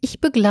Ich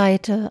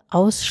begleite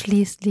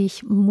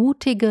ausschließlich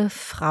mutige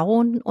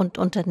Frauen und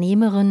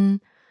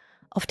Unternehmerinnen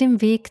auf dem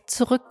Weg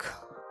zurück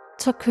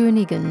zur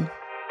Königin.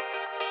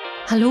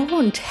 Hallo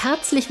und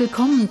herzlich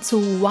willkommen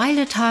zu Wild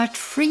at Heart,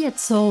 Free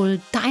at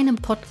Soul, deinem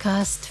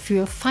Podcast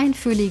für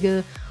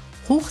feinfühlige,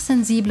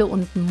 hochsensible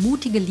und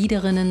mutige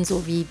Leaderinnen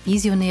sowie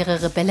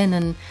visionäre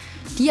Rebellinnen,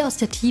 die aus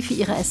der Tiefe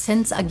ihrer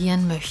Essenz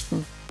agieren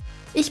möchten.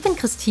 Ich bin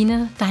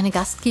Christine, deine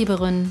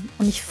Gastgeberin,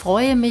 und ich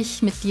freue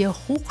mich, mit dir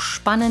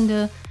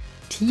hochspannende,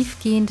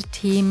 tiefgehende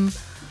Themen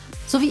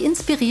sowie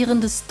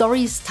inspirierende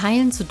Storys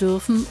teilen zu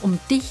dürfen, um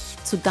dich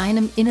zu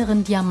deinem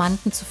inneren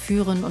Diamanten zu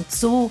führen und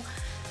so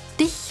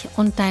dich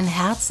und dein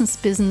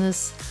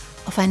Herzensbusiness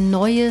auf ein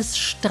neues,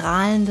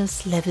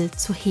 strahlendes Level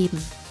zu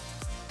heben.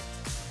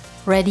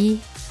 Ready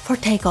for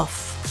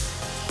Takeoff.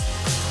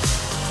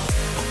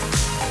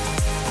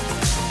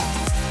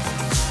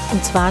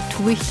 Und zwar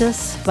tue ich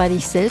das, weil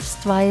ich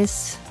selbst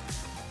weiß,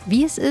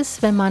 wie es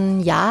ist, wenn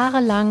man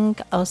jahrelang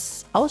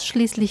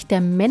ausschließlich der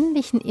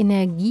männlichen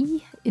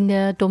Energie in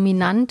der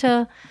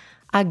Dominante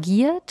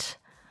agiert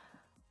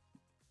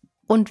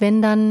und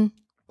wenn dann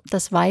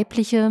das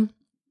Weibliche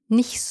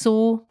nicht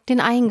so den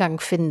Eingang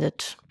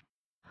findet.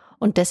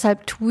 Und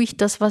deshalb tue ich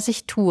das, was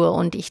ich tue.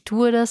 Und ich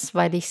tue das,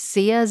 weil ich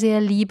sehr, sehr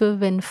liebe,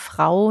 wenn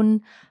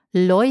Frauen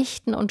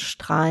leuchten und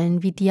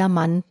strahlen wie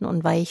Diamanten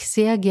und weil ich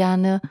sehr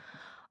gerne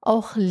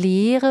auch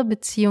lehre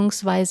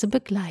bzw.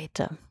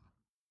 begleite.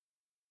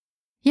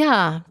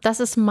 Ja, das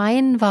ist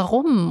mein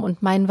Warum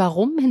und mein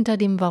Warum hinter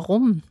dem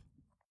Warum.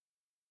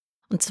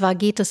 Und zwar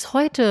geht es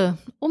heute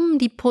um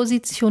die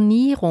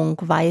Positionierung.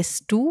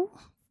 Weißt du,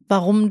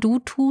 warum du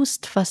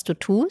tust, was du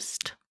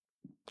tust?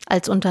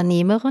 Als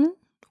Unternehmerin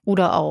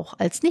oder auch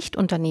als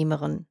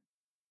Nicht-Unternehmerin?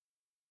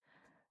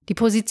 Die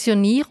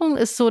Positionierung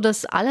ist so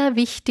das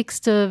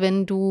Allerwichtigste,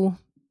 wenn du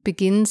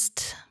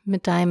beginnst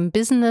mit deinem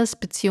Business,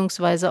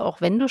 beziehungsweise auch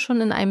wenn du schon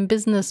in einem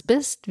Business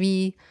bist,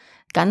 wie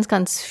ganz,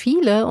 ganz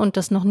viele und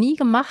das noch nie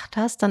gemacht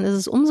hast, dann ist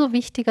es umso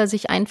wichtiger,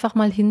 sich einfach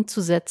mal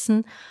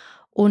hinzusetzen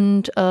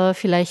und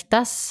vielleicht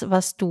das,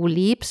 was du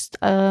lebst,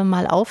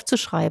 mal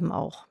aufzuschreiben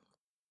auch.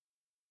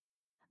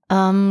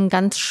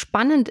 Ganz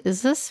spannend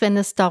ist es, wenn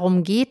es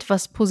darum geht,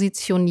 was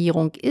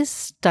Positionierung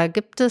ist. Da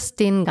gibt es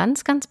den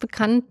ganz, ganz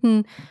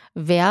bekannten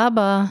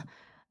Werber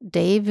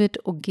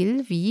David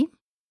Ogilvy.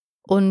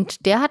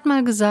 Und der hat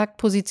mal gesagt,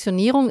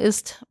 Positionierung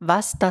ist,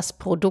 was das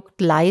Produkt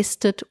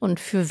leistet und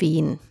für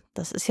wen.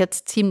 Das ist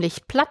jetzt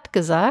ziemlich platt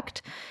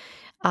gesagt,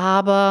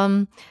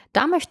 aber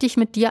da möchte ich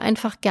mit dir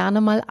einfach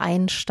gerne mal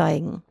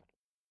einsteigen.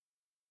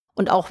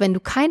 Und auch wenn du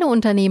keine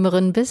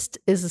Unternehmerin bist,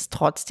 ist es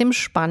trotzdem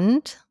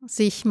spannend,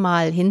 sich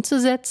mal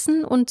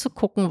hinzusetzen und zu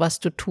gucken, was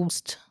du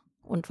tust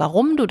und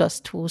warum du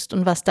das tust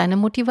und was deine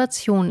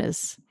Motivation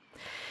ist.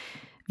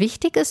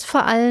 Wichtig ist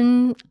vor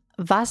allem,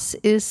 was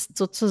ist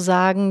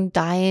sozusagen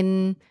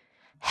dein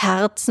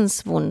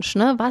Herzenswunsch,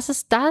 ne? Was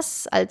ist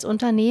das als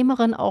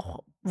Unternehmerin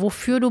auch,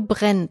 wofür du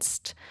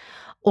brennst?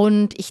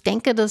 Und ich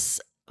denke, das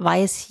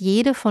weiß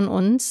jede von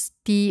uns,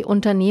 die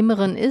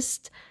Unternehmerin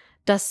ist,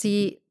 dass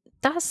sie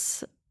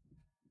das,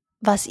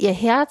 was ihr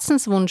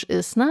Herzenswunsch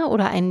ist, ne?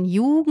 Oder ein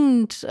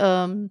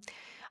Jugendtraum,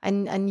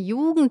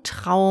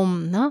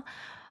 ne?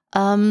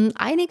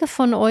 Einige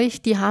von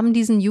euch, die haben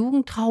diesen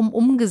Jugendtraum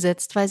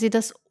umgesetzt, weil sie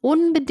das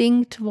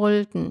unbedingt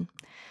wollten.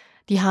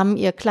 Die haben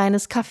ihr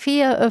kleines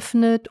Café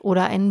eröffnet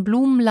oder einen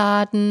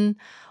Blumenladen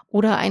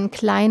oder ein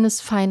kleines,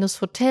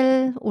 feines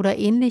Hotel oder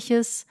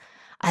ähnliches.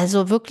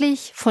 Also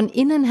wirklich von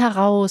innen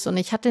heraus. Und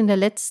ich hatte in der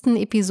letzten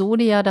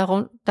Episode ja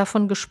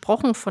davon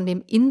gesprochen, von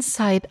dem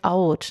Inside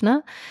Out,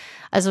 ne?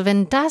 Also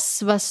wenn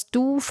das, was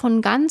du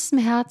von ganzem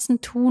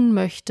Herzen tun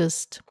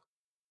möchtest,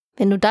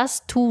 wenn du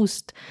das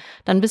tust,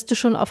 dann bist du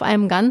schon auf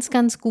einem ganz,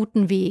 ganz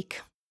guten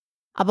Weg.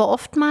 Aber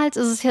oftmals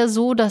ist es ja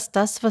so, dass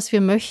das, was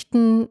wir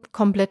möchten,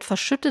 komplett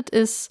verschüttet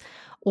ist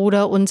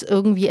oder uns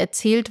irgendwie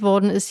erzählt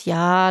worden ist,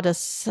 ja,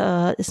 das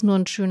ist nur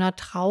ein schöner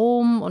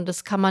Traum und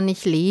das kann man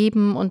nicht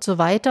leben und so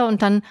weiter.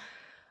 Und dann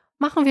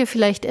machen wir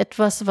vielleicht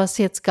etwas, was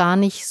jetzt gar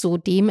nicht so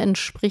dem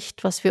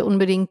entspricht, was wir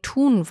unbedingt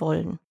tun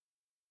wollen.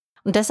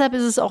 Und deshalb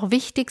ist es auch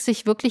wichtig,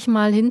 sich wirklich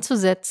mal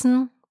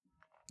hinzusetzen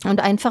und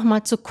einfach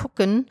mal zu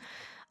gucken,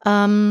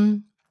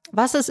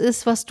 was es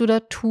ist, was du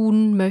da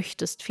tun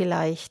möchtest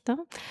vielleicht, ne?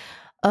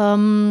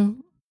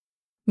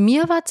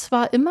 Mir war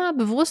zwar immer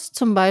bewusst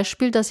zum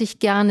Beispiel, dass ich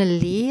gerne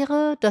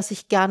lehre, dass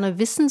ich gerne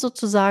Wissen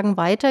sozusagen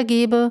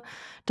weitergebe,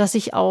 dass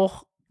ich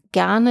auch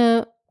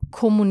gerne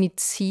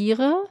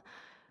kommuniziere,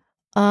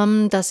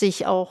 dass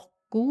ich auch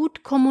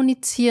gut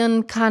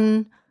kommunizieren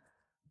kann,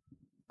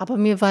 aber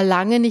mir war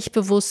lange nicht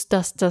bewusst,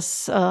 dass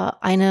das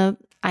ein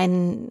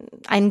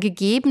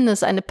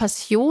gegebenes, eine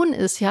Passion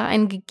ist, ja,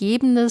 ein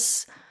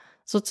gegebenes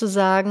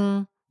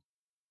sozusagen,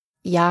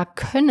 ja,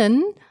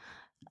 Können,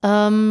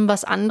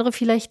 was andere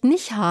vielleicht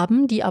nicht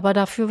haben, die aber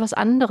dafür was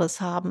anderes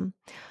haben.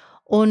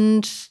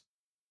 Und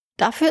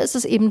dafür ist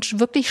es eben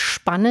wirklich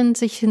spannend,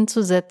 sich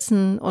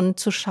hinzusetzen und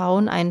zu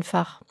schauen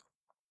einfach.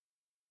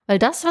 Weil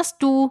das, was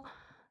du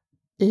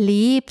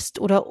lebst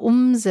oder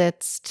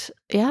umsetzt.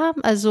 Ja,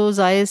 also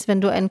sei es, wenn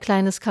du ein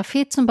kleines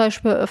Café zum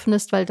Beispiel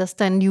eröffnest, weil das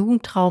dein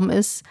Jugendtraum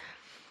ist,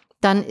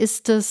 dann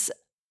ist es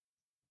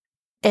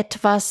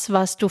etwas,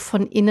 was du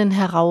von innen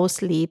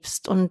heraus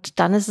lebst. Und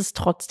dann ist es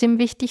trotzdem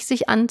wichtig,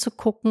 sich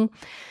anzugucken,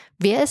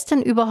 wer ist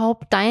denn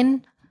überhaupt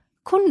dein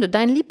Kunde,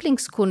 dein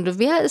Lieblingskunde?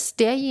 Wer ist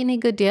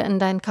derjenige, der in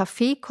dein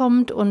Café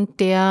kommt und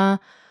der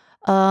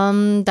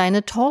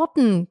deine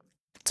Torten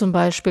zum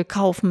Beispiel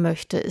kaufen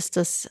möchte? Ist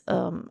das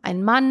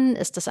ein Mann?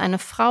 Ist das eine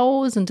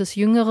Frau? Sind es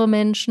jüngere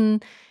Menschen,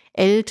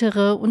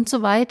 ältere und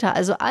so weiter?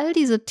 Also all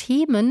diese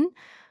Themen,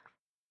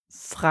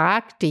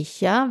 frag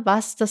dich, ja,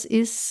 was das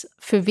ist,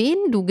 für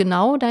wen du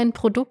genau dein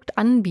Produkt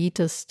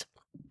anbietest.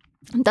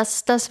 Und das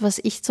ist das,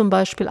 was ich zum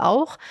Beispiel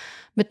auch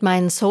mit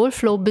meinen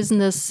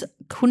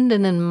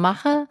Soulflow-Business-Kundinnen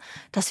mache,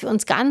 dass wir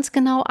uns ganz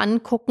genau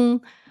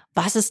angucken,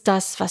 was ist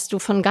das, was du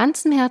von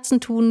ganzem Herzen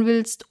tun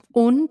willst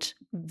und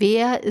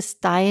wer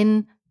ist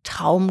dein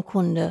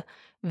Traumkunde?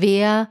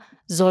 Wer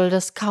soll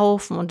das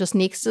kaufen? Und das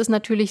nächste ist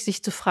natürlich,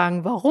 sich zu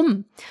fragen,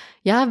 warum?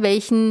 Ja,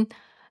 welchen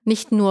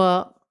nicht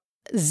nur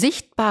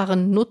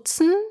sichtbaren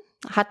Nutzen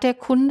hat der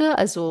Kunde,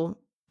 also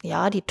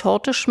ja, die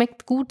Torte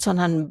schmeckt gut,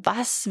 sondern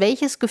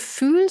welches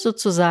Gefühl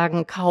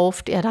sozusagen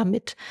kauft er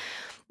damit?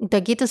 Und da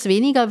geht es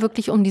weniger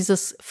wirklich um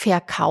dieses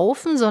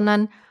Verkaufen,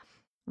 sondern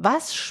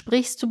was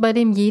sprichst du bei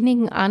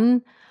demjenigen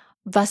an,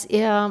 was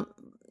er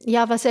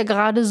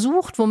gerade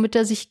sucht, womit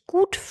er sich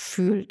gut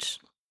fühlt?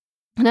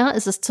 Ja,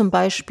 ist es zum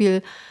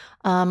Beispiel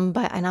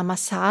bei einer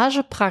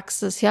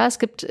Massagepraxis, ja, es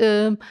gibt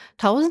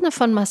tausende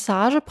von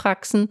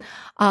Massagepraxen,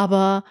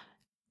 aber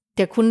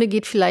der Kunde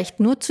geht vielleicht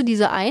nur zu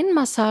dieser einen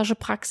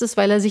Massagepraxis,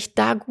 weil er sich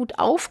da gut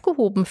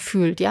aufgehoben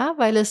fühlt, ja,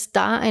 weil es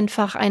da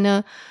einfach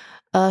eine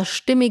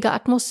stimmige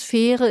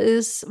Atmosphäre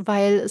ist,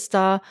 weil es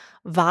da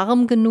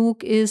warm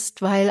genug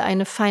ist, weil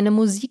eine feine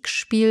Musik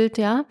spielt,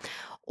 ja.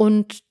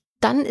 Und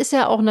dann ist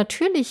er auch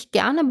natürlich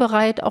gerne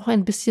bereit, auch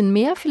ein bisschen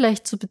mehr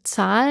vielleicht zu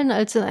bezahlen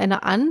als in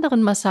einer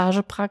anderen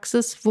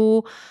Massagepraxis,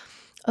 wo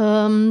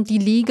die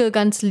Liege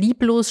ganz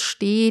lieblos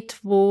steht,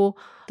 wo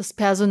das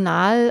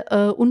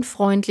Personal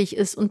unfreundlich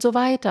ist und so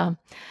weiter.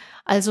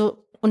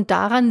 Also, und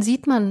daran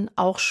sieht man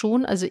auch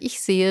schon, also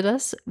ich sehe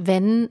das,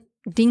 wenn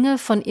Dinge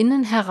von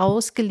innen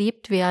heraus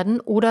gelebt werden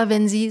oder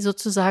wenn sie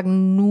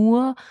sozusagen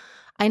nur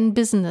ein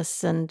Business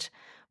sind,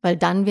 weil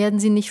dann werden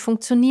sie nicht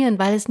funktionieren,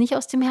 weil es nicht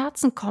aus dem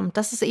Herzen kommt.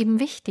 Das ist eben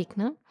wichtig,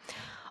 ne?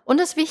 Und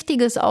das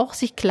Wichtige ist auch,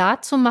 sich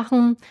klar zu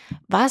machen,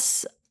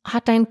 was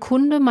hat dein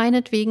Kunde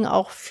meinetwegen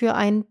auch für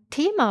ein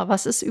Thema?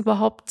 Was ist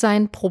überhaupt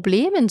sein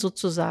Problem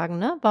sozusagen,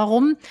 ne?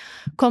 Warum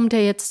kommt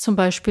er jetzt zum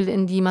Beispiel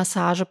in die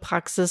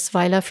Massagepraxis?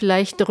 Weil er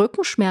vielleicht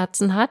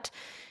Rückenschmerzen hat,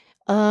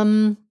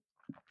 ähm,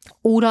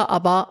 oder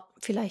aber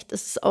vielleicht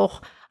ist es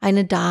auch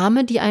eine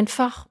Dame, die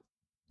einfach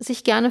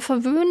sich gerne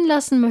verwöhnen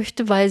lassen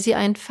möchte, weil sie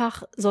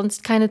einfach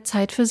sonst keine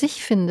Zeit für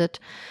sich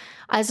findet.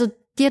 Also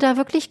dir da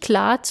wirklich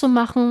klar zu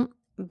machen,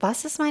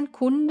 was ist mein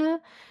Kunde?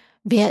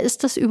 Wer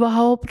ist das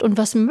überhaupt und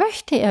was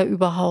möchte er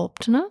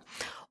überhaupt, ne?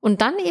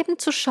 Und dann eben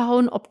zu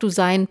schauen, ob du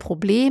sein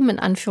Problem in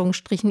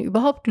Anführungsstrichen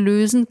überhaupt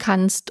lösen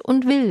kannst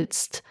und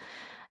willst.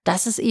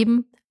 Das ist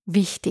eben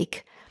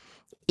wichtig.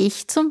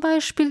 Ich zum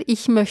Beispiel,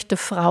 ich möchte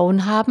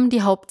Frauen haben,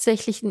 die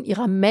hauptsächlich in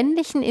ihrer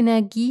männlichen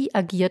Energie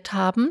agiert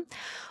haben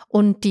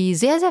und die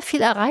sehr, sehr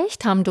viel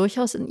erreicht haben,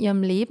 durchaus in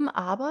ihrem Leben,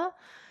 aber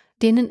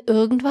denen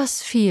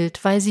irgendwas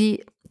fehlt, weil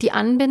sie die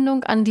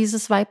Anbindung an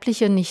dieses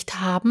Weibliche nicht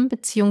haben,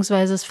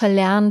 beziehungsweise es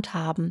verlernt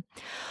haben.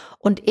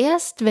 Und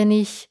erst wenn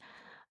ich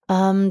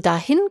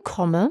dahin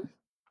komme,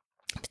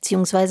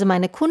 beziehungsweise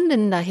meine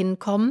Kundinnen dahin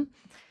kommen,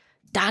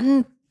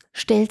 dann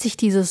stellt sich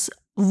dieses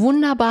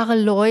wunderbare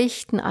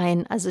Leuchten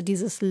ein, also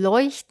dieses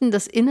Leuchten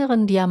des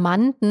inneren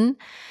Diamanten,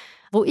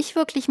 wo ich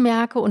wirklich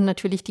merke und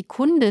natürlich die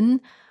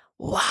Kundin,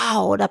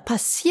 wow, da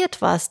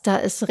passiert was, da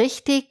ist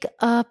richtig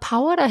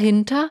Power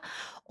dahinter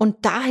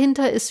und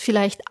dahinter ist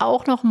vielleicht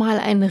auch noch mal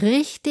ein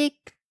richtig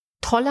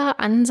toller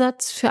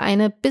Ansatz für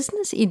eine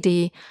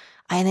Business-Idee,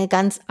 eine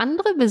ganz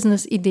andere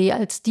Business-Idee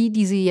als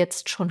die sie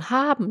jetzt schon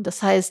haben.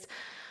 Das heißt,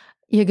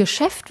 ihr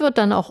Geschäft wird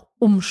dann auch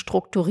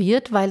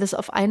umstrukturiert, weil es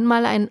auf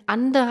einmal ein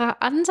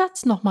anderer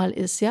Ansatz nochmal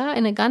ist, ja,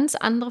 eine ganz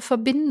andere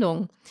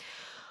Verbindung.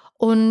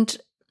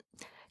 Und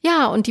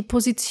ja, und die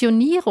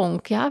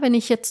Positionierung, ja, wenn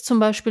ich jetzt zum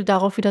Beispiel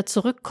darauf wieder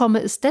zurückkomme,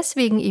 ist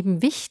deswegen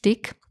eben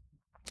wichtig.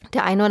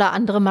 Der eine oder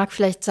andere mag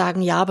vielleicht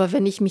sagen, ja, aber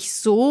wenn ich mich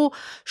so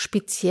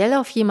speziell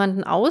auf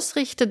jemanden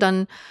ausrichte,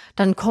 dann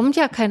kommt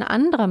ja kein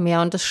anderer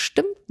mehr. Und das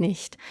stimmt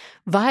nicht,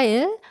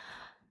 weil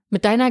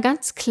mit deiner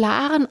ganz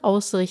klaren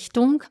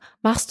Ausrichtung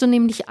machst du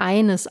nämlich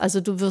eines,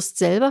 also du wirst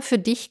selber für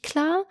dich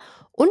klar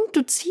und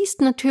du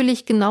ziehst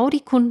natürlich genau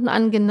die Kunden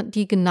an,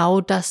 die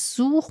genau das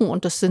suchen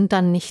und das sind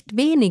dann nicht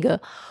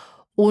wenige.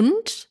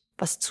 Und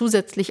was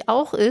zusätzlich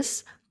auch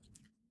ist,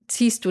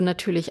 ziehst du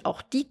natürlich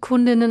auch die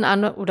Kundinnen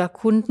an oder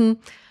Kunden,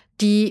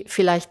 die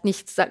vielleicht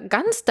nicht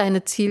ganz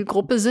deine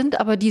Zielgruppe sind,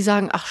 aber die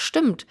sagen, ach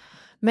stimmt,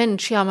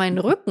 Mensch, ja, mein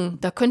Rücken,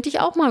 da könnte ich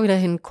auch mal wieder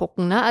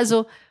hingucken, ne?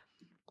 Also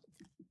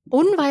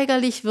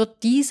unweigerlich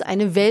wird dies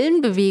eine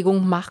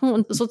Wellenbewegung machen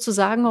und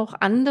sozusagen auch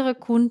andere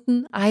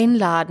Kunden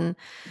einladen.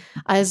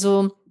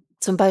 Also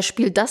zum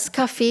Beispiel das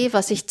Café,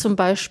 was ich zum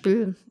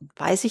Beispiel,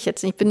 weiß ich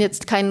jetzt nicht, ich bin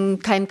jetzt kein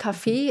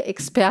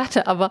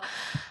Kaffee-Experte, aber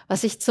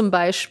was sich zum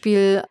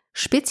Beispiel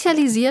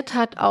spezialisiert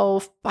hat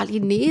auf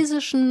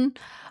balinesischen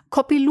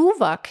Kopi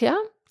Luwak, ja,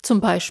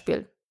 zum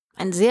Beispiel.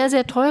 Ein sehr,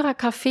 sehr teurer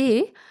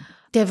Kaffee,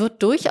 der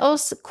wird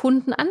durchaus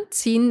Kunden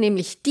anziehen,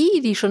 nämlich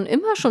die schon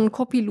immer schon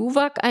Kopi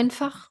Luwak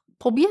einfach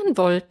probieren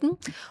wollten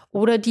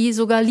oder die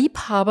sogar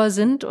Liebhaber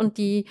sind und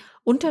die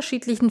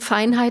unterschiedlichen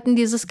Feinheiten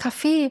dieses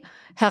Kaffee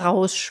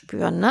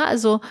herausspüren, ne?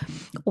 Also,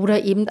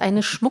 oder eben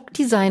eine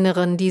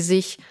Schmuckdesignerin, die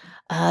sich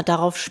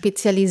darauf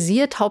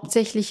spezialisiert,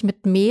 hauptsächlich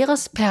mit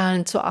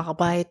Meeresperlen zu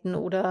arbeiten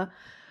oder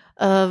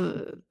äh,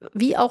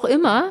 wie auch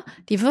immer,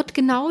 die wird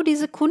genau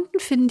diese Kunden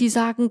finden, die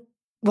sagen,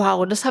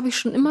 wow, das habe ich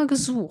schon immer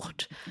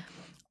gesucht.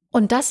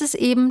 Und das ist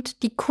eben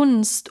die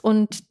Kunst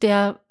und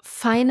die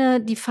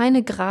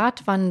feine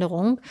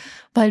Gratwanderung,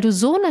 weil du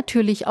so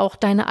natürlich auch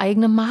deine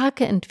eigene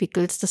Marke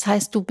entwickelst. Das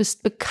heißt, du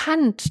bist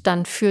bekannt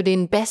dann für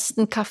den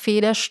besten Kaffee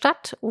der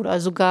Stadt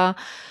oder sogar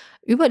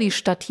über die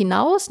Stadt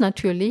hinaus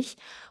natürlich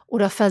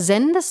oder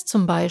versendest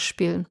zum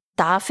Beispiel.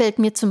 Da fällt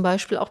mir zum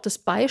Beispiel auch das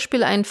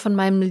Beispiel ein von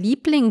meinem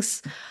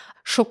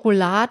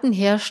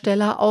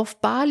Lieblingsschokoladenhersteller auf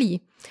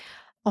Bali.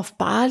 Auf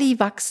Bali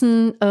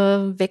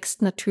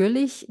wächst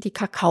natürlich die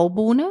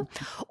Kakaobohne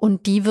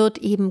und die wird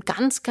eben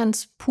ganz,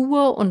 ganz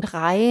pur und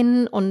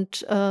rein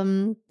und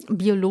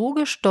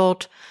biologisch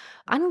dort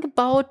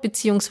angebaut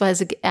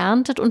beziehungsweise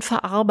geerntet und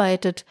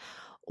verarbeitet.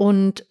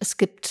 Und es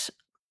gibt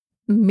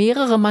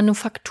mehrere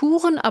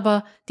Manufakturen,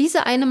 aber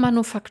diese eine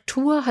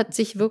Manufaktur hat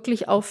sich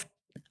wirklich auf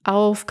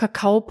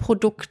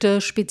Kakaoprodukte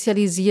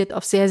spezialisiert,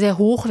 auf sehr, sehr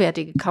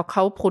hochwertige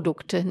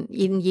Kakaoprodukte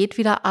in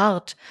jedweder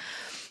Art.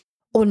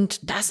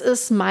 Und das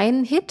ist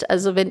mein Hit.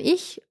 Also wenn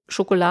ich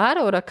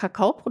Schokolade oder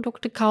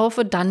Kakaoprodukte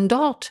kaufe, dann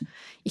dort.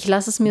 Ich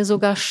lasse es mir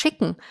sogar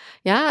schicken.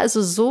 Ja,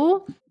 also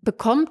so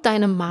bekommt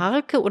deine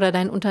Marke oder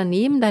dein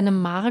Unternehmen, deine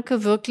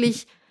Marke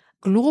wirklich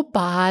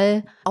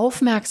global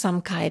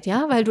Aufmerksamkeit,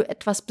 ja, weil du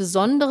etwas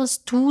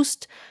Besonderes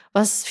tust,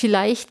 was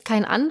vielleicht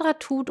kein anderer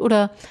tut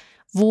oder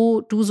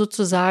wo du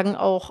sozusagen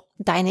auch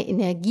deine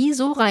Energie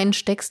so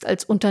reinsteckst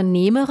als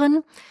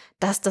Unternehmerin,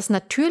 dass das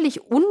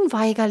natürlich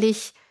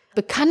unweigerlich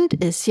bekannt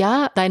ist,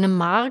 ja. Deine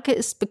Marke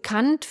ist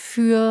bekannt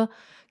für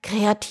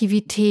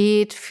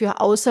Kreativität, für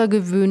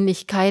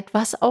Außergewöhnlichkeit,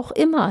 was auch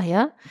immer,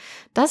 ja.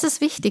 Das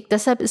ist wichtig.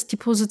 Deshalb ist die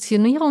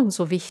Positionierung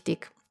so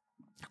wichtig.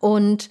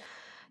 Und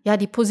ja,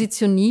 die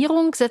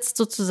Positionierung setzt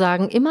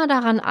sozusagen immer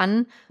daran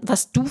an,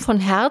 was du von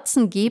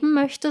Herzen geben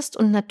möchtest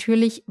und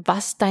natürlich,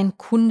 was dein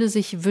Kunde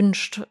sich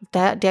wünscht,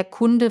 der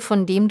Kunde,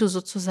 von dem du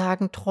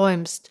sozusagen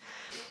träumst.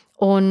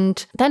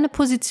 Und deine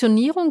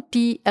Positionierung,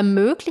 die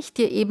ermöglicht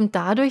dir eben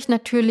dadurch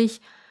natürlich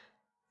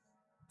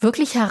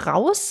wirklich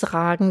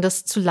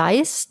Herausragendes zu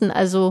leisten.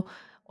 Also,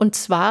 und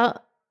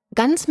zwar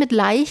ganz mit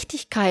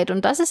Leichtigkeit.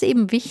 Und das ist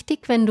eben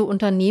wichtig, wenn du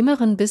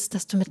Unternehmerin bist,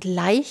 dass du mit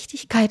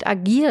Leichtigkeit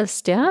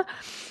agierst, ja.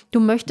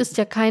 Du möchtest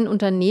ja kein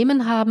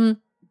Unternehmen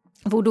haben,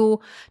 wo du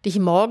dich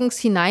morgens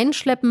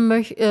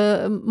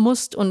hineinschleppen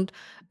musst und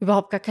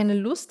überhaupt gar keine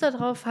Lust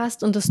darauf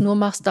hast und es nur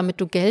machst,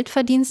 damit du Geld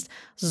verdienst.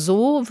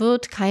 So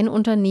wird kein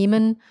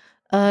Unternehmen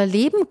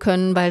leben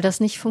können, weil das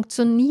nicht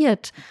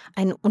funktioniert.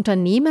 Ein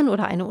Unternehmen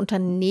oder eine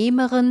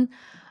Unternehmerin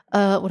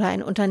oder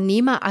ein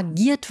Unternehmer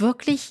agiert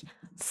wirklich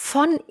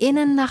von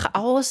innen nach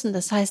außen.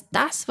 Das heißt,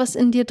 das, was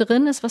in dir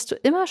drin ist, was du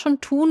immer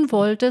schon tun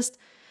wolltest,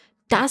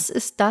 das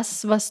ist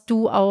das, was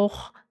du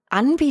auch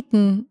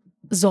anbieten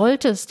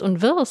solltest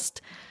und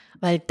wirst,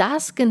 weil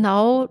das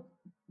genau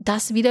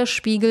das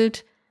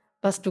widerspiegelt,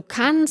 was du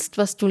kannst,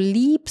 was du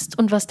liebst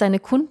und was deine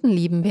Kunden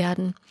lieben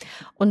werden.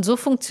 Und so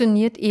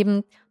funktioniert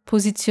eben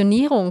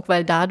Positionierung,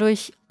 weil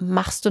dadurch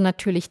machst du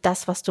natürlich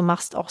das, was du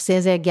machst, auch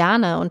sehr, sehr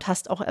gerne und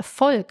hast auch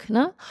Erfolg,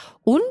 ne?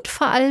 Und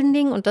vor allen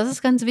Dingen, und das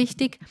ist ganz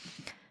wichtig,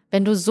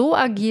 wenn du so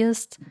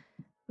agierst,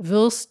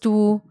 wirst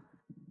du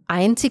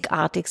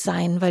einzigartig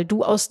sein, weil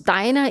du aus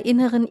deiner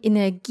inneren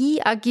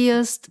Energie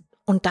agierst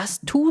und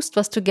das tust,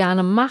 was du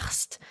gerne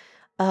machst.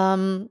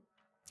 Wenn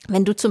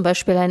du zum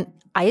Beispiel eine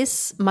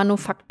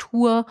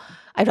Eismanufaktur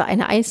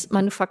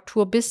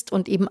bist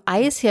und eben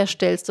Eis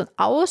herstellst und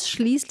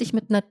ausschließlich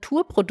mit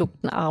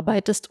Naturprodukten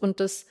arbeitest und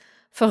das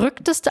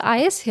verrückteste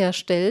Eis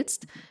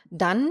herstellst,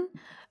 dann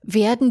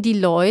werden die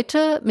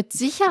Leute mit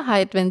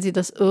Sicherheit, wenn sie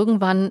das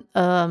irgendwann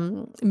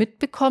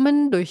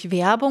mitbekommen, durch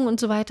Werbung und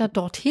so weiter,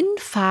 dorthin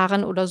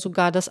fahren oder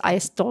sogar das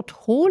Eis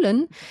dort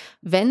holen,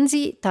 wenn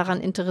sie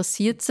daran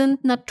interessiert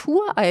sind,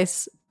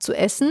 Natureis zu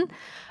essen,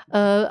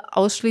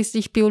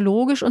 ausschließlich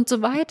biologisch und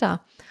so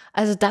weiter.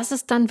 Also das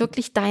ist dann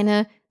wirklich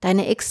deine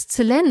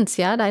Exzellenz,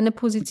 ja, deine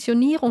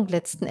Positionierung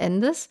letzten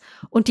Endes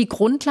und die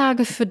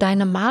Grundlage für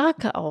deine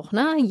Marke auch,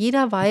 ne?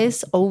 Jeder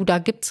weiß, oh, da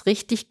gibt's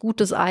richtig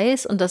gutes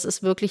Eis und das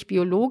ist wirklich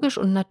biologisch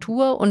und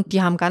Natur und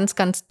die haben ganz,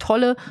 ganz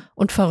tolle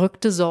und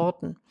verrückte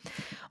Sorten.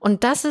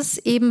 Und das ist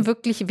eben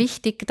wirklich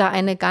wichtig, da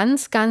eine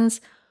ganz, ganz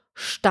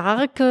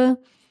starke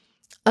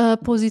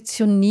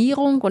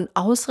Positionierung und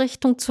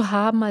Ausrichtung zu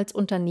haben als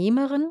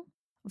Unternehmerin,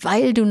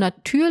 weil du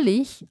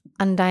natürlich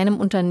an deinem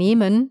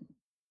Unternehmen,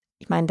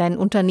 ich meine, dein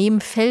Unternehmen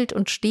fällt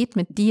und steht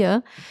mit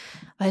dir,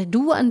 weil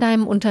du an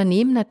deinem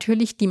Unternehmen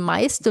natürlich die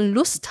meiste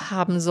Lust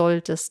haben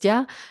solltest,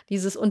 ja,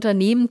 dieses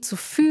Unternehmen zu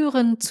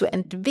führen, zu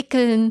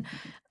entwickeln,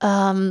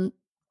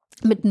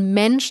 mit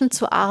Menschen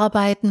zu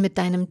arbeiten, mit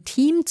deinem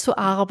Team zu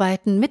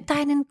arbeiten, mit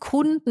deinen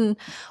Kunden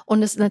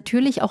und es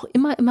natürlich auch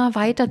immer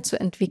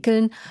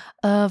weiterzuentwickeln,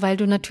 weil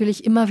du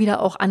natürlich immer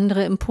wieder auch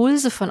andere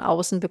Impulse von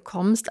außen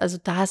bekommst. Also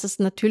da ist es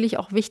natürlich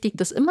auch wichtig,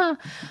 das immer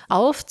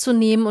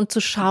aufzunehmen und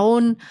zu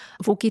schauen,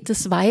 wo geht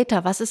es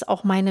weiter? Was ist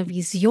auch meine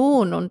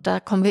Vision? Und da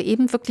kommen wir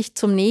eben wirklich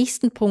zum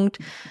nächsten Punkt.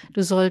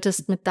 Du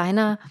solltest mit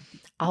deiner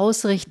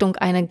Ausrichtung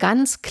eine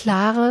ganz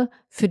klare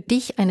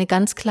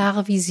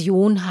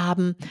Vision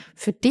haben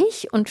für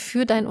dich und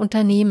für dein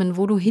Unternehmen,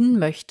 wo du hin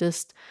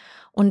möchtest.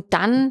 Und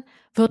dann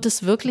wird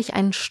es wirklich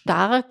ein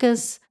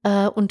starkes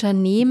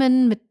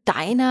Unternehmen mit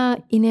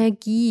deiner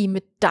Energie,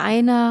 mit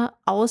deiner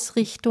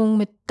Ausrichtung,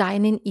 mit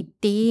deinen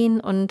Ideen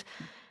und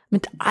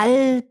mit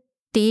all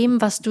dem,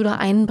 was du da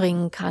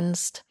einbringen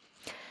kannst.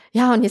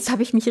 Ja, und jetzt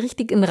habe ich mich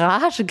richtig in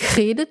Rage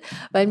geredet,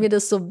 weil mir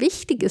das so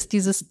wichtig ist,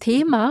 dieses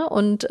Thema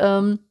und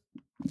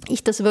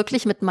ich das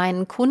wirklich mit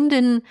meinen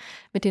Kundinnen,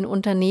 mit den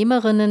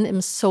Unternehmerinnen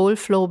im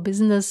Soulflow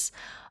Business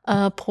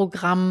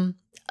Programm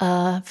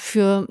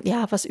für,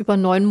 ja, was über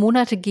 9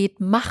 Monate geht,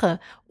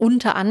 mache.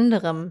 Unter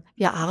anderem,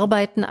 wir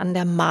arbeiten an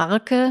der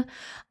Marke,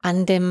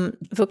 an dem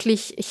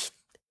wirklich,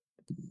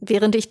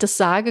 während ich das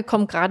sage,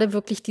 kommt gerade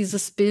wirklich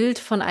dieses Bild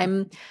von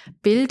einem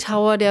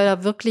Bildhauer, der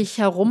da wirklich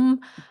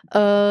herum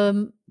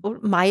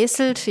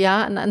meißelt,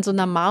 ja, an so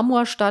einer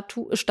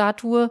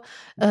Marmorstatue,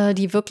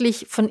 die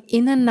wirklich von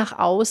innen nach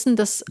außen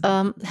das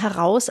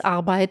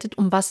herausarbeitet,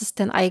 um was es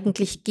denn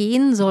eigentlich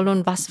gehen soll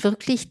und was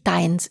wirklich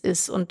deins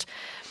ist. Und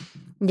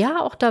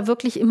ja, auch da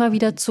wirklich immer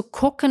wieder zu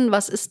gucken,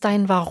 was ist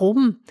dein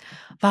Warum?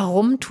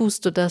 Warum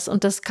tust du das?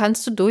 Und das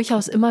kannst du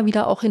durchaus immer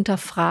wieder auch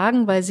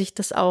hinterfragen, weil sich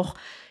das auch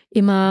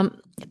immer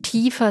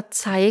tiefer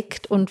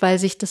zeigt und weil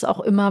sich das auch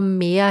immer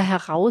mehr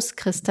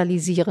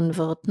herauskristallisieren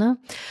wird, ne?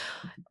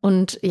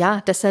 Und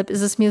ja, deshalb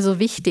ist es mir so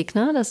wichtig,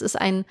 ne? Das ist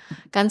ein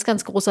ganz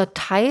großer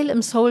Teil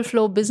im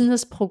Soulflow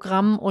Business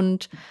Programm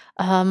und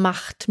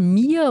macht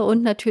mir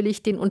und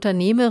natürlich den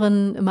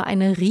Unternehmerinnen immer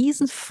eine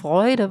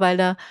Riesenfreude, weil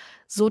da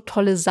so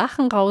tolle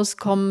Sachen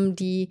rauskommen,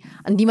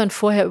 an die man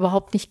vorher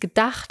überhaupt nicht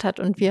gedacht hat.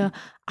 Und wir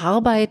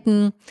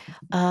arbeiten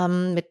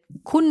mit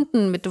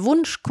Kunden, mit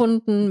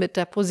Wunschkunden, mit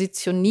der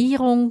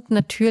Positionierung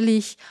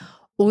natürlich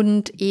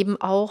und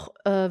eben auch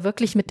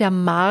wirklich mit der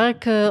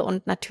Marke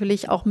und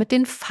natürlich auch mit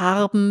den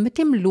Farben, mit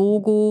dem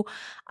Logo.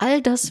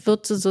 All das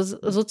wird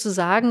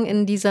sozusagen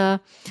in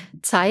dieser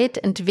Zeit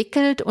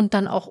entwickelt und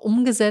dann auch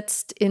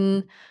umgesetzt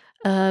in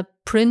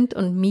Print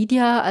und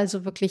Media,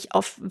 also wirklich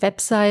auf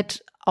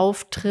Website,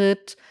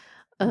 Auftritt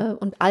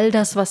und all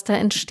das, was da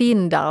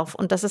entstehen darf.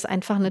 Und das ist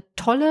einfach eine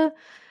tolle,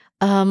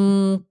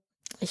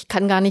 ich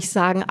kann gar nicht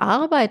sagen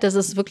Arbeit, das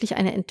ist wirklich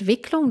eine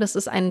Entwicklung, das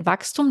ist ein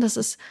Wachstum, das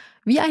ist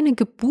wie eine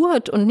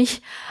Geburt und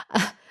nicht,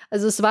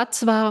 also es war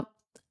zwar,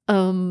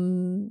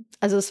 also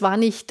es war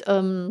nicht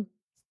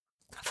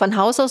von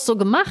Haus aus so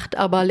gemacht,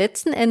 aber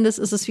letzten Endes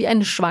ist es wie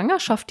eine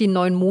Schwangerschaft, die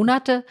 9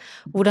 Monate,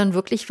 wo dann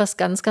wirklich was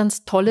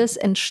ganz Tolles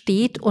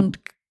entsteht und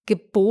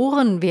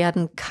geboren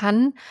werden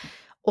kann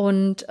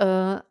und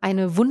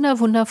eine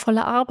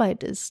wundervolle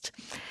Arbeit ist.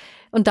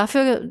 Und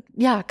dafür,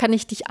 ja, kann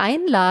ich dich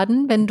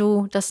einladen, wenn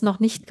du das noch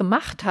nicht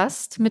gemacht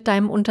hast, mit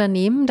deinem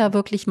Unternehmen da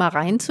wirklich mal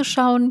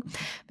reinzuschauen.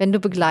 Wenn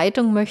du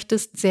Begleitung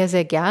möchtest,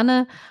 sehr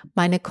gerne.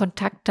 Meine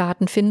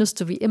Kontaktdaten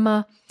findest du wie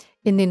immer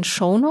in den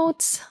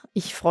Shownotes.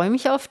 Ich freue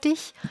mich auf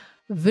dich,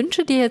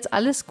 wünsche dir jetzt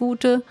alles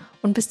Gute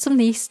und bis zum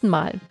nächsten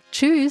Mal.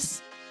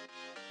 Tschüss!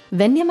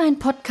 Wenn dir mein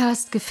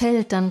Podcast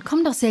gefällt, dann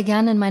komm doch sehr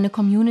gerne in meine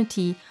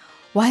Community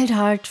Wild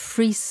Heart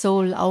Free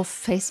Soul auf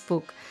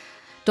Facebook.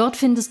 Dort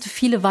findest du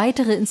viele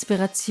weitere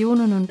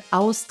Inspirationen und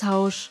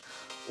Austausch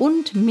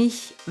und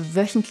mich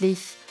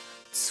wöchentlich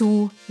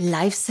zu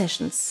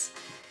Live-Sessions.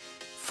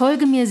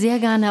 Folge mir sehr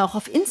gerne auch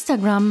auf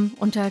Instagram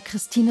unter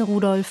Christine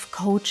Rudolph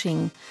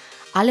Coaching.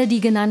 Alle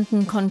die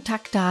genannten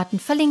Kontaktdaten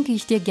verlinke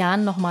ich dir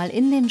gern nochmal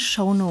in den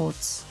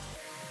Shownotes.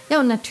 Ja,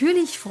 und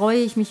natürlich freue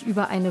ich mich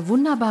über eine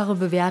wunderbare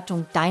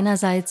Bewertung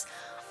deinerseits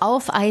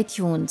auf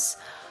iTunes.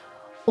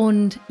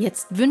 Und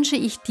jetzt wünsche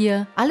ich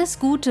dir alles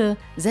Gute,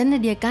 sende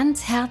dir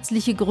ganz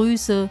herzliche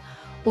Grüße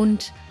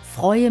und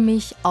freue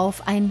mich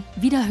auf ein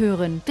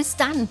Wiederhören. Bis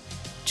dann.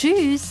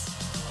 Tschüss.